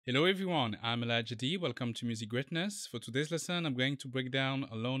Hello everyone, I'm Elijah D. Welcome to Music Greatness. For today's lesson, I'm going to break down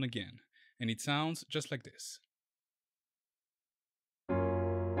Alone Again, and it sounds just like this.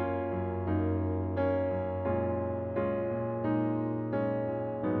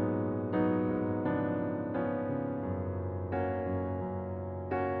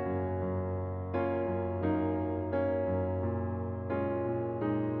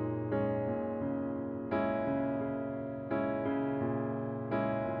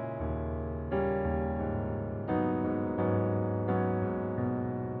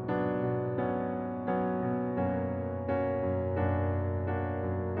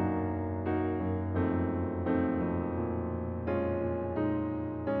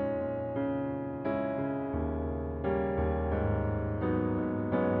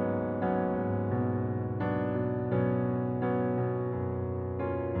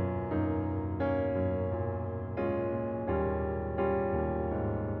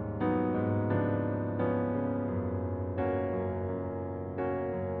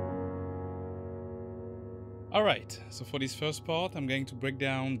 Alright, so for this first part, I'm going to break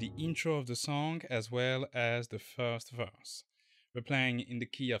down the intro of the song as well as the first verse. We're playing in the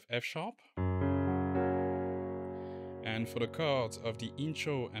key of F sharp. And for the chords of the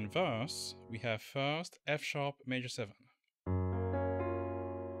intro and verse, we have first F sharp major 7.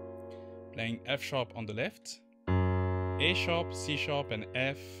 Playing F sharp on the left, A sharp, C sharp, and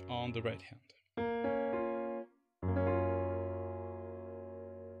F on the right hand.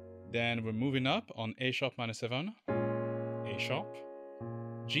 Then we're moving up on A sharp minor 7, A sharp,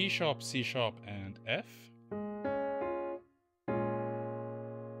 G sharp, C sharp, and F,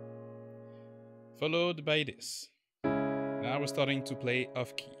 followed by this. Now we're starting to play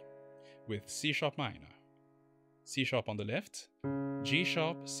off key with C sharp minor, C sharp on the left, G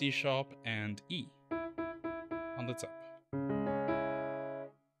sharp, C sharp, and E on the top.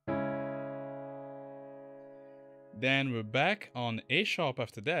 Then we're back on A sharp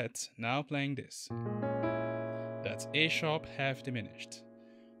after that, now playing this. That's A sharp half diminished.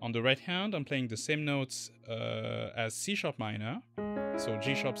 On the right hand, I'm playing the same notes as C sharp minor, so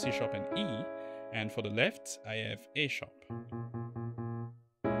G sharp, C sharp, and E. And for the left, I have A sharp.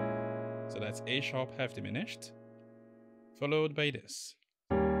 So that's A sharp half diminished, followed by this.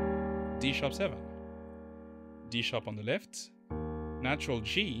 D sharp 7. D sharp on the left, natural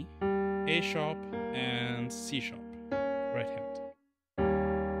G, A sharp, and C sharp, right hand.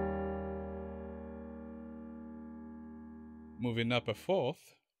 Moving up a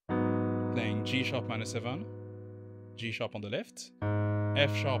fourth, playing G sharp minor 7, G sharp on the left,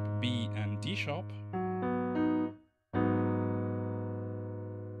 F sharp, B, and D sharp.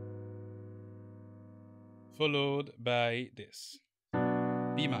 Followed by this.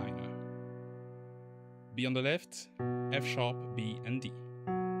 B minor. B on the left, F sharp, B, and D.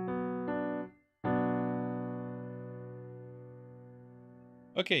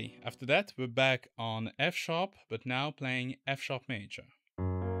 Okay, after that we're back on F sharp, but now playing F sharp major.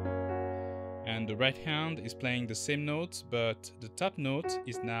 And the right hand is playing the same notes, but the top note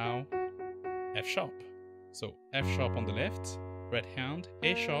is now F sharp. So F sharp on the left, right hand,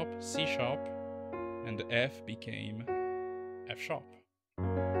 A sharp, C sharp, and the F became F sharp.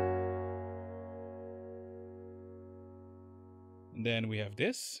 And then we have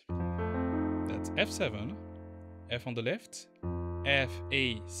this, that's F7, F on the left, F,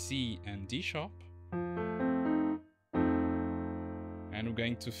 A, C, and D sharp. And we're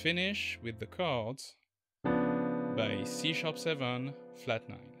going to finish with the chords by C sharp 7, flat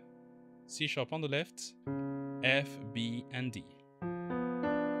 9. C sharp on the left, F, B, and D.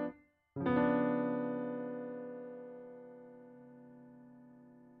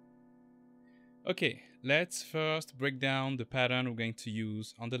 Okay, let's first break down the pattern we're going to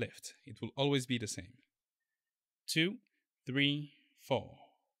use on the left. It will always be the same. 2, 3, 4.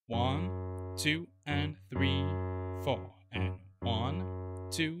 1, 2, and 3, 4. And 1,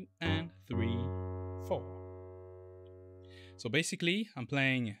 2, and 3, 4. So basically, I'm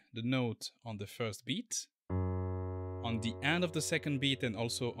playing the note on the first beat, on the end of the second beat, and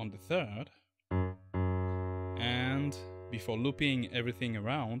also on the third. And before looping everything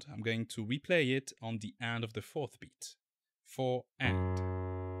around, I'm going to replay it on the end of the fourth beat. 4 and.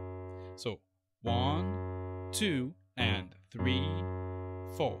 So 1, 2, and 3,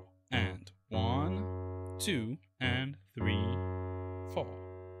 4. And 1, 2, and 3, 4.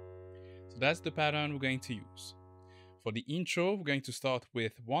 So that's the pattern we're going to use. For the intro, we're going to start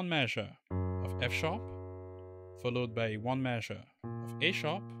with one measure of F sharp, followed by one measure of A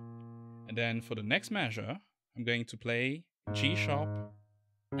sharp, and then for the next measure, I'm going to play G sharp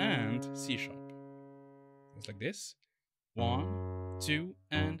and C sharp. It's like this. 1, 2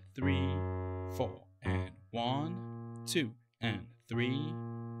 and 3, 4 and 1, 2 and 3,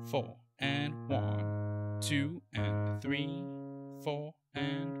 4 and 1, 2 and 3, 4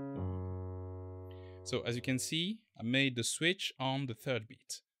 and 1. So as you can see, I made the switch on the third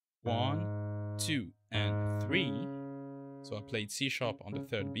beat. 1, 2 and 3. So I played C sharp on the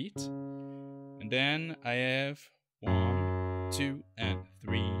third beat. And then I have 1, 2 and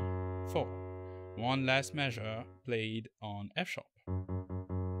 3, 4. One last measure played on F sharp.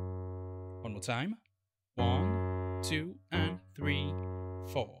 One more time. 1, 2 and 3,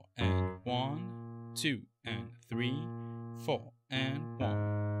 4 and 1, 2 and 3, 4 and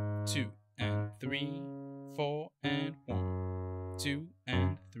 1, 2 and 3, 4 and 1, 2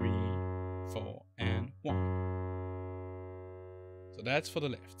 and 3, 4 and 1. So that's for the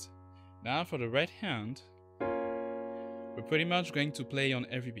left. Now for the right hand, we're pretty much going to play on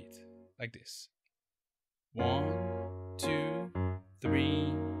every beat, like this. 1, 2,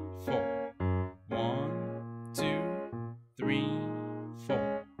 3, 4. 1, 2, 3,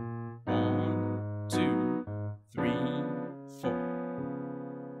 4. 1, 2, 3, 4.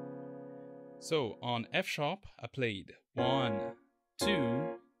 So on F sharp, I played 1,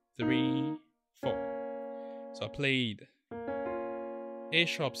 2, 3, 4. So I played A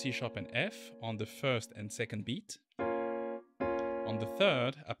sharp, C sharp, and F on the first and second beat. On the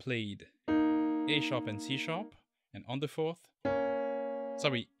third, I played A sharp and C sharp, and on the fourth,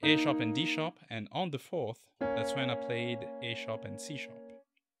 A sharp and D sharp, and on the fourth, that's when I played A sharp and C sharp.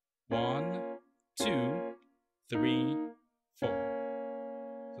 1, 2, 3, 4.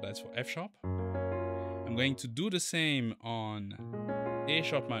 So that's for F sharp. I'm going to do the same on A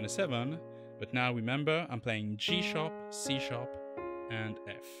sharp minor 7, but now remember I'm playing G sharp, C sharp, and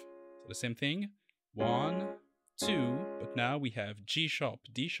F. So the same thing, 1, 2, but now we have G sharp,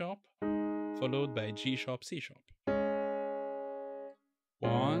 D sharp, followed by G sharp, C sharp.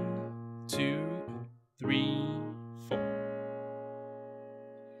 1, 2, 3, 4.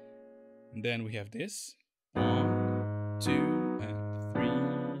 And then we have this, 1, 2, and 3,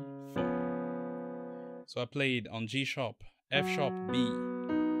 4. So I played on G sharp, F sharp, B,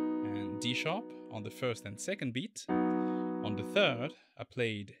 and D sharp on the first and second beat. On the third, I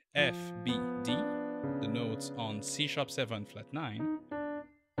played F, B, D, the notes on C sharp 7 flat 9.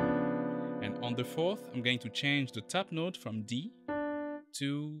 And on the fourth, I'm going to change the top note from D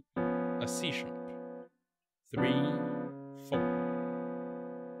to a C sharp. 3, 4.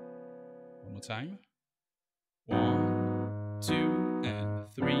 One more time. 1, 2, and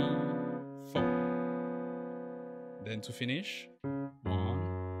 3, 4. Then to finish,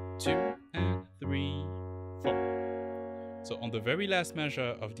 1, 2, and 3, 4. So on the very last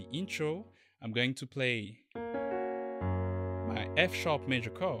measure of the intro, I'm going to play my F sharp major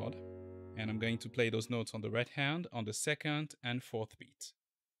chord, and I'm going to play those notes on the right hand on the second and fourth beat.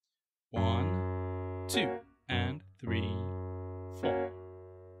 1, 2, and 3, 4.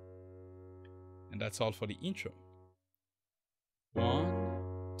 And that's all for the intro.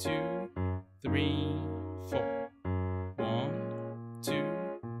 1, 2, 3, 4. 1, 2,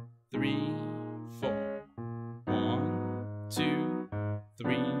 3, 4. 1, 2,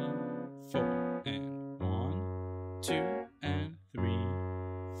 3, 4. And 1, 2, and 3,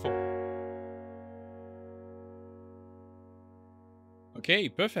 4. Okay,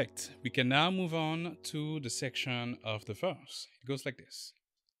 perfect. We can now move on to the section of the verse. It goes like this.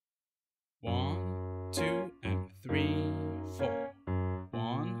 1, 2, and 3, 4.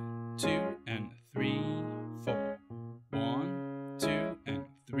 1, 2, and 3, 4. 1, 2, and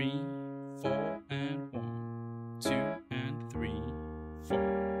 3, 4, and 1, 2, and 3, 4.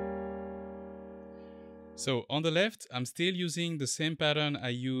 So on the left, I'm still using the same pattern I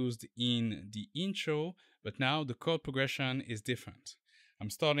used in the intro, but now the chord progression is different. I'm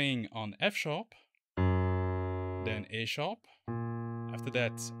starting on F sharp, then A sharp. After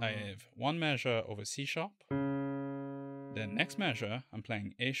that, I have one measure over C sharp. Then next measure, I'm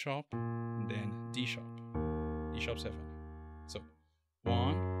playing A sharp, and then D sharp 7. So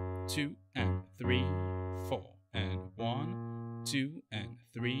 1, 2, and 3, 4, and 1, 2, and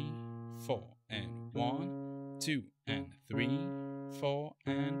 3, 4, and 1, 2, and 3, 4,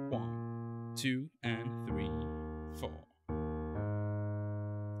 and 1, 2, and 3, 4.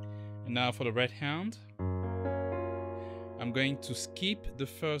 And now for the right hand, I'm going to skip the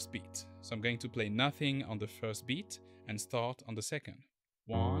first beat. So I'm going to play nothing on the first beat and start on the second.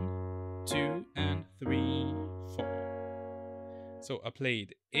 1, 2, and 3, 4. So I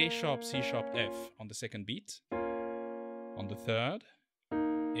played A sharp, C sharp, F on the second beat. On the third,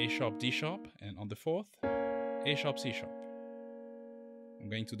 A sharp, D sharp, and on the fourth, A sharp, C sharp. I'm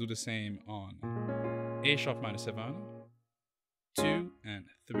going to do the same on A sharp minor 7, 2, and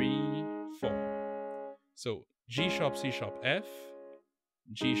 3, 4. So G sharp, C sharp, F,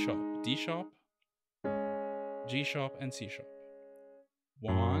 G sharp, D sharp, G sharp, and C sharp.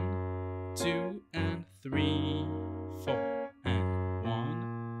 1, 2, and 3, 4, and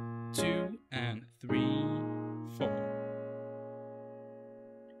 1, 2, and 3, 4.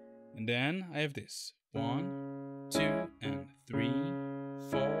 And then I have this 1, 2, and 3,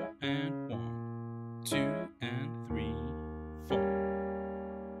 4, and 1, 2, and 3, 4.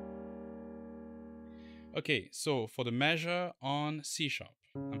 Okay, so for the measure on C sharp,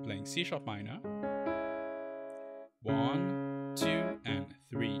 I'm playing C sharp minor, 1, 2, and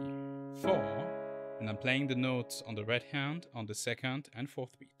 3, 4, and I'm playing the notes on the right hand on the second and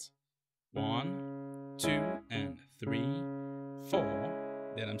fourth beat. 1, 2, and 3,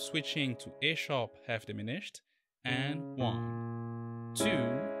 4. Then I'm switching to A sharp half diminished, and 1, 2,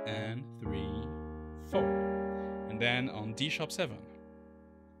 and 3, 4. And then on D sharp 7.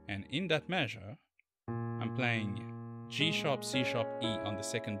 And in that measure, I'm playing G sharp, C sharp, E on the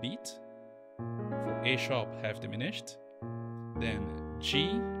second beat for A sharp half diminished, then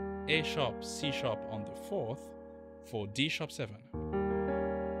G, A sharp, C sharp on the fourth for D sharp 7.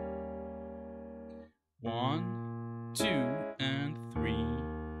 1, 2, and 3,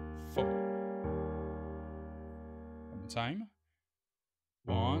 4. One more time.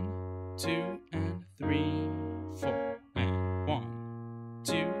 1, 2, and 3, 4. And 1,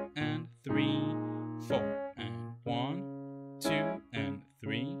 2, and 3, 4. And 1, 2, and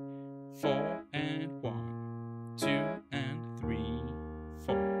 3, 4. And 1, 2, and 3,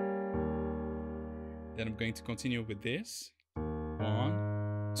 4. Then I'm going to continue with this.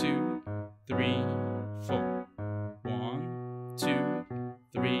 1, 2, 3, 4. 1, 2,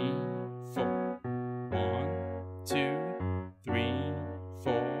 3, 4. 1, 2, 3,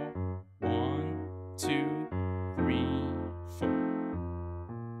 4. 1, 2, 3, 4.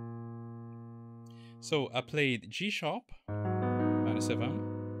 So I played G sharp, minor 7.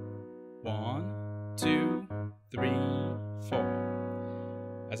 1, 2, 3,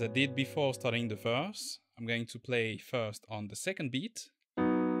 4. As I did before starting the verse, I'm going to play first on the second beat,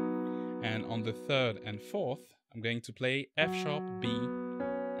 and on the third and fourth, I'm going to play F sharp, B,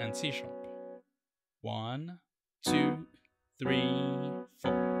 and C sharp. 1, 2, 3,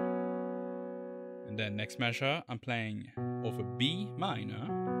 4. And then next measure, I'm playing over B minor,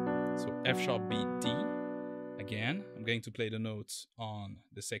 so F sharp, B, D. Again, I'm going to play the notes on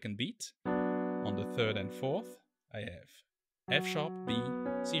the second beat. On the third and fourth, I have F sharp, B,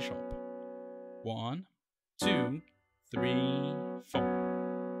 C sharp. 1, 2, 3, 4.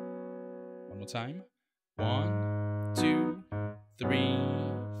 One more time. 1, 2, 3,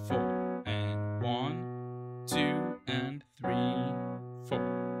 4. And 1, 2, and 3,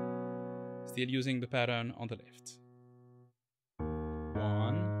 4. Still using the pattern on the left.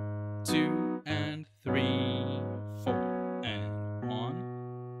 1, 2, and 3, 4. And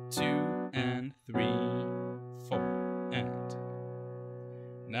 1, 2, and 3, 4. And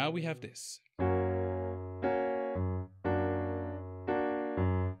now we have this.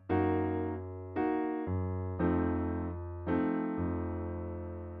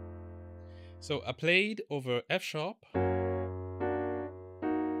 So I played over F sharp,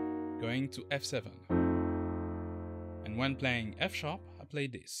 going to F7. And when playing F sharp, I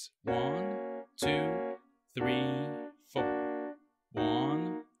played this. 1, 2, 3, 4.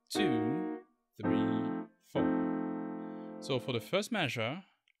 1, 2, 3, 4. So for the first measure,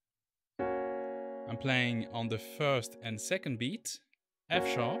 I'm playing on the first and second beat, F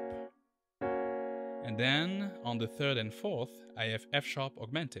sharp. And then on the third and fourth, I have F sharp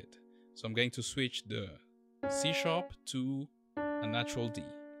augmented. So I'm going to switch the C sharp to a natural D.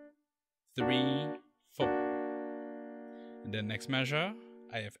 3, 4. And then next measure,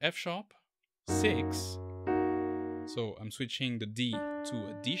 I have F sharp, 6. So I'm switching the D to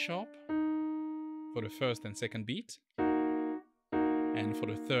a D sharp for the first and second beat. And for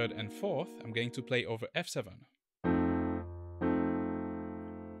the third and fourth, I'm going to play over F7.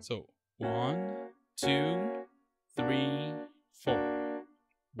 So 1, 2, 3, 4.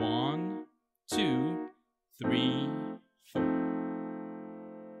 1, 2, 3, 4.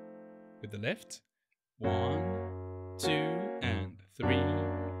 With the left, 1, 2, and 3,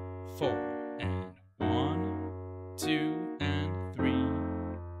 4. And 1, 2, and 3,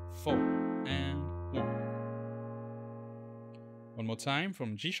 4. And 1. One more time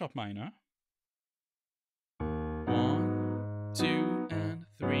from G sharp minor. 1, 2, and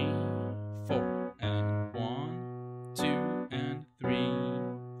 3, 4. And 1, 2, and 3,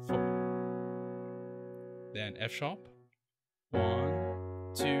 4. Then F sharp.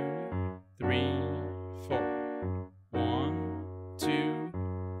 1, 2, 3, 4. 1,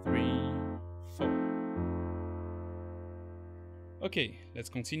 Okay, let's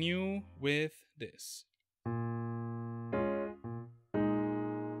continue with this.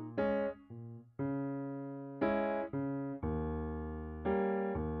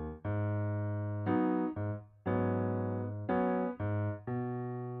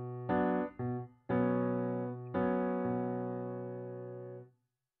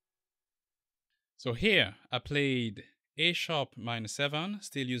 So here I played A sharp minor 7,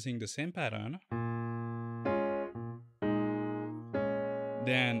 still using the same pattern.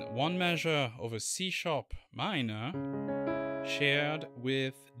 Then one measure over C sharp minor shared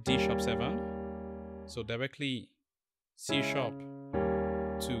with D sharp 7. So directly C sharp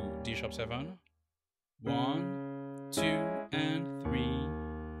to D sharp 7. 1, 2, and 3,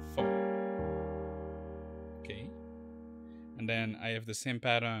 4. Okay. And then I have the same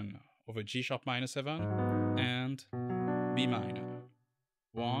pattern over G sharp minor 7 and B minor.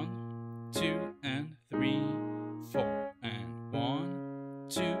 1, 2, and 3, 4. And 1,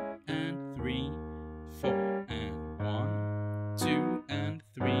 2, and 3, 4. And 1, 2, and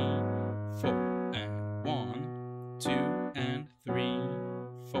 3, 4. And 1, 2, and 3,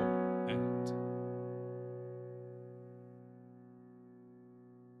 4.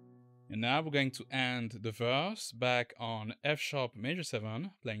 And now we're going to end the verse back on F sharp major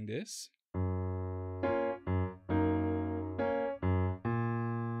 7, playing this.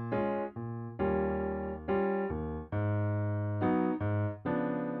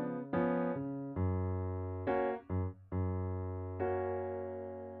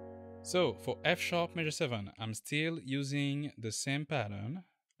 So for F sharp major 7, I'm still using the same pattern,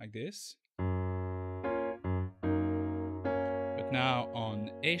 like this. But now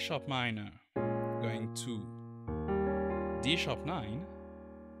on A sharp minor, going to D sharp 9,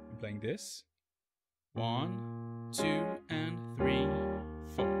 I'm playing this. 1, 2, and 3,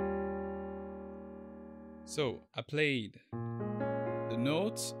 4. So I played the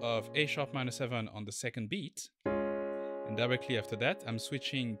notes of A sharp minor 7 on the second beat. And directly after that, I'm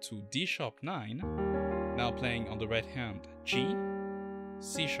switching to D sharp 9, now playing on the right hand G,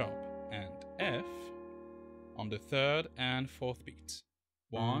 C sharp, and F on the third and fourth beat.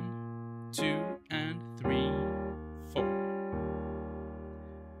 1, 2, and 3, 4.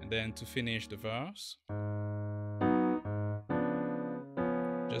 And then to finish the verse,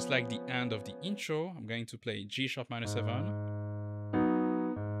 just like the end of the intro, I'm going to play G sharp minor 7.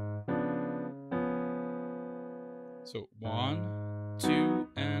 So 1, 2,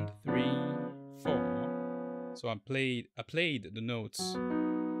 and 3, 4. So I played the notes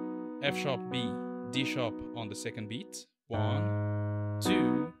F sharp B, D sharp on the second beat. 1,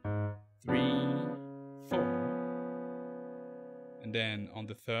 2, 3, 4. And then on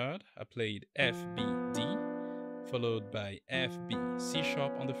the third, I played F, B, D, followed by F, B, C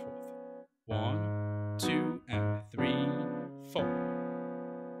sharp on the fourth. 1, 2, and 3, 4.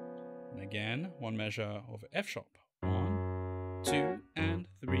 And again, one measure over F sharp. 1, 2, and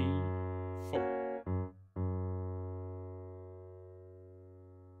 3, 4.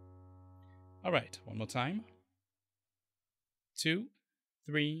 All right, one more time. 2,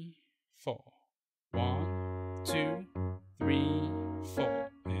 3, 4. 1, 2, 3,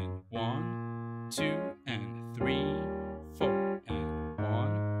 4. And 1, 2, and 3, 4. And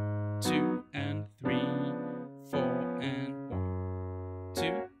 1, 2, and 3, 4. And 1,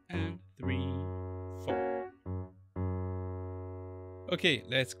 2, and 3, 4. Okay,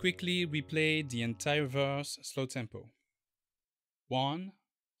 let's quickly replay the entire verse slow tempo. 1,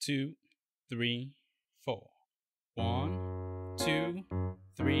 2, 3, 4. 1, 2,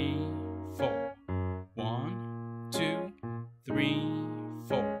 3, 4. 1, 2, 3,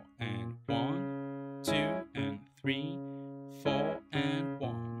 4. And 1, 2, and 3, 4. And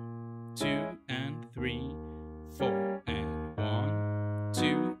 1, 2, and 3, 4. And 1,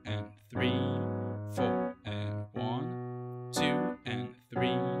 2, and 3, 4. And 1, 2, and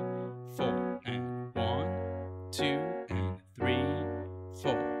 3, 4. And 1, 2, and 3,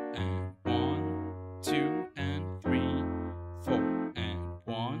 4. And 1, 2, and 3, 4. And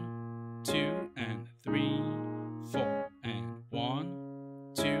 1, 2, and 3, 4. And 1,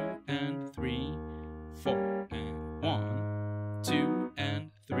 2, and 3, 4. And 1, 2,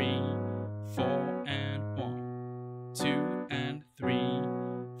 and 3, 4. And 1, 2, and 3,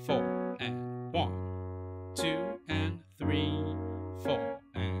 4. And 1, 2, and 3, 4.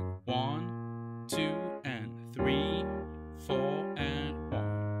 And 1, 2, and 3, 4. And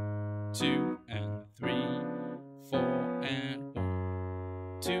 1, 2, and 3, 4. And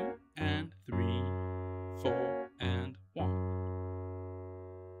 1, 2, and 3, 4. And 1.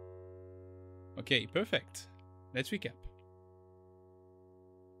 Okay, perfect. Let's recap.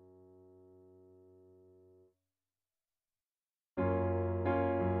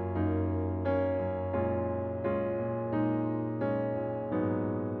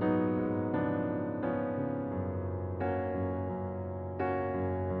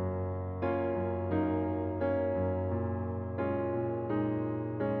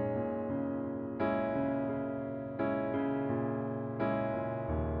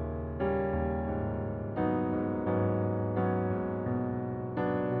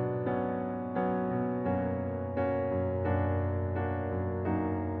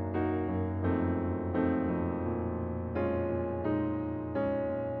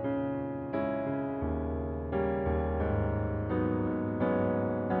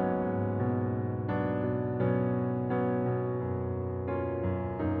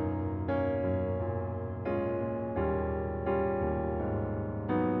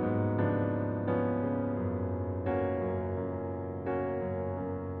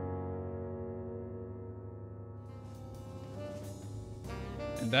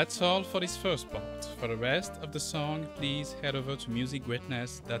 And that's all for this first part. For the rest of the song, please head over to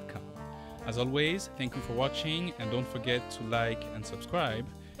musicgreatness.com. As always, thank you for watching, and don't forget to like and subscribe,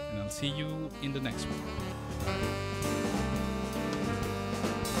 and I'll see you in the next one.